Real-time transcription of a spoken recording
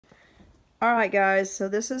Alright guys, so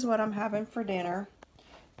this is what I'm having for dinner.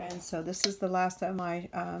 And so this is the last of my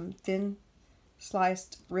thin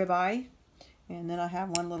sliced ribeye. And then I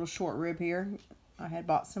have one little short rib here. I had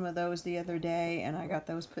bought some of those the other day and I got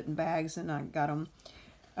those put in bags and I got them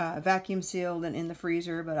vacuum sealed and in the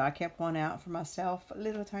freezer. But I kept one out for myself, a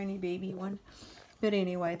little tiny baby one. But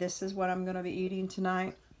anyway, this is what I'm going to be eating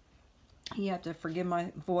tonight. You have to forgive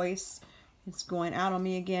my voice. It's going out on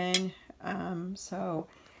me again.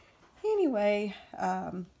 Anyway,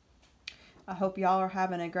 I hope y'all are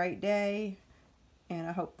having a great day, and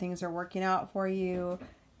I hope things are working out for you.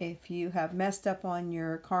 If you have messed up on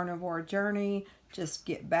your carnivore journey, just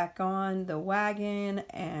get back on the wagon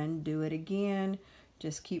and do it again.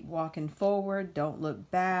 Just keep walking forward. Don't look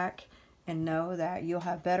back, and know that you'll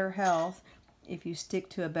have better health if you stick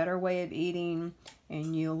to a better way of eating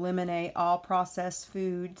and you eliminate all processed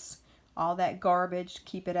foods. All that garbage,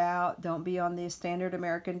 keep it out. Don't be on the standard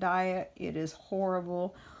American diet. It is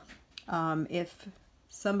horrible. If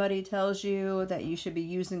somebody tells you that you should be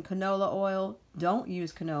using canola oil, don't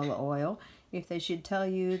use canola oil. If they should tell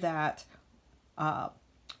you that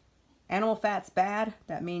animal fat's bad,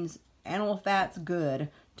 that means animal fat's good.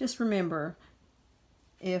 Just remember,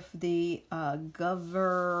 if the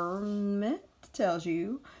government tells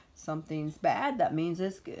you something's bad, that means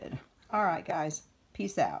it's good. All right, guys.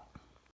 Peace out.